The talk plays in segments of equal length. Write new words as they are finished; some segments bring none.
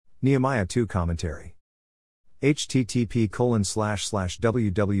Nehemiah 2 Commentary.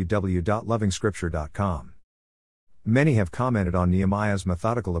 http://www.lovingscripture.com. Many have commented on Nehemiah's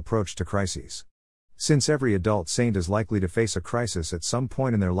methodical approach to crises. Since every adult saint is likely to face a crisis at some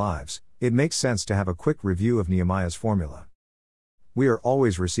point in their lives, it makes sense to have a quick review of Nehemiah's formula. We are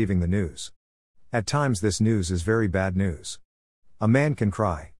always receiving the news. At times this news is very bad news. A man can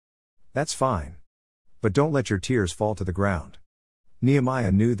cry. That's fine. But don't let your tears fall to the ground.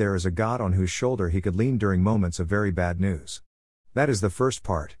 Nehemiah knew there is a God on whose shoulder he could lean during moments of very bad news. That is the first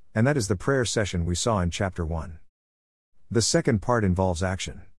part, and that is the prayer session we saw in chapter 1. The second part involves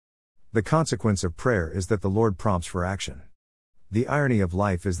action. The consequence of prayer is that the Lord prompts for action. The irony of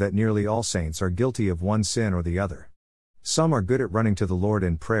life is that nearly all saints are guilty of one sin or the other. Some are good at running to the Lord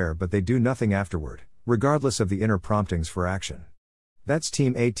in prayer, but they do nothing afterward, regardless of the inner promptings for action. That's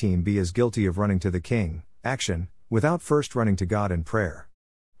Team A. Team B is guilty of running to the king, action, without first running to God in prayer.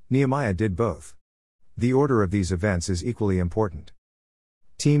 Nehemiah did both. The order of these events is equally important.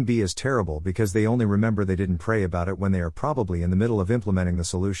 Team B is terrible because they only remember they didn't pray about it when they are probably in the middle of implementing the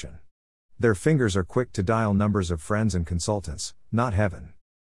solution. Their fingers are quick to dial numbers of friends and consultants, not heaven.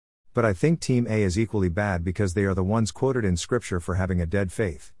 But I think Team A is equally bad because they are the ones quoted in Scripture for having a dead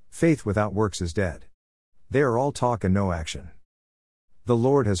faith. Faith without works is dead. They are all talk and no action. The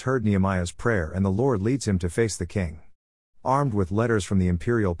Lord has heard Nehemiah's prayer and the Lord leads him to face the king. Armed with letters from the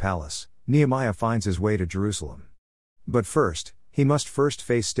imperial palace, Nehemiah finds his way to Jerusalem. But first, he must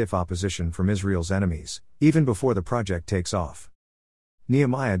face stiff opposition from Israel's enemies, even before the project takes off.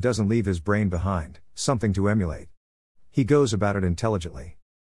 Nehemiah doesn't leave his brain behind, something to emulate. He goes about it intelligently.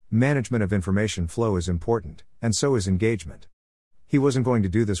 Management of information flow is important, and so is engagement. He wasn't going to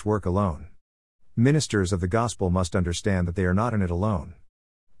do this work alone. Ministers of the gospel must understand that they are not in it alone.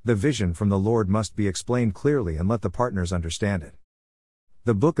 The vision from the Lord must be explained clearly and let the partners understand it.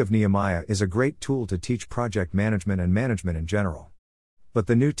 The book of Nehemiah is a great tool to teach project management and management in general. But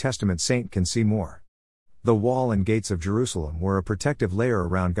the New Testament saint can see more. The wall and gates of Jerusalem were a protective layer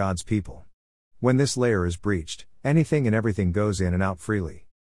around God's people. When this layer is breached, anything and everything goes in and out freely.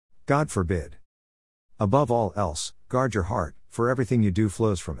 God forbid. Above all else, guard your heart, for everything you do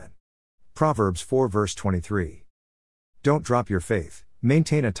flows from it. Proverbs 4 verse 23. Don't drop your faith,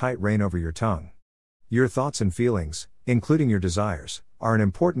 maintain a tight rein over your tongue. Your thoughts and feelings, including your desires, are an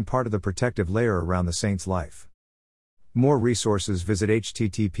important part of the protective layer around the saint's life. More resources visit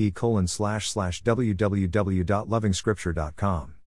http://www.lovingscripture.com.